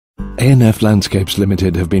F Landscapes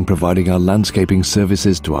Ltd have been providing our landscaping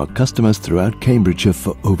services to our customers throughout Cambridgeshire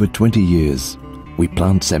for over 20 years. We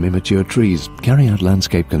plant semi-mature trees, carry out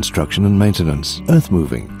landscape construction and maintenance, earth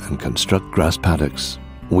moving, and construct grass paddocks.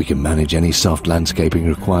 We can manage any soft landscaping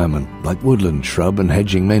requirement like woodland, shrub and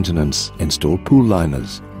hedging maintenance, install pool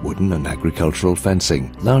liners, wooden and agricultural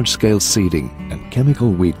fencing, large-scale seeding and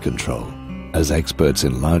chemical weed control. As experts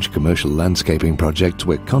in large commercial landscaping projects,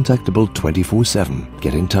 we're contactable 24/7.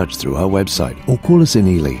 Get in touch through our website or call us in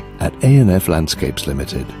Ely at F Landscapes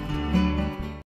Ltd.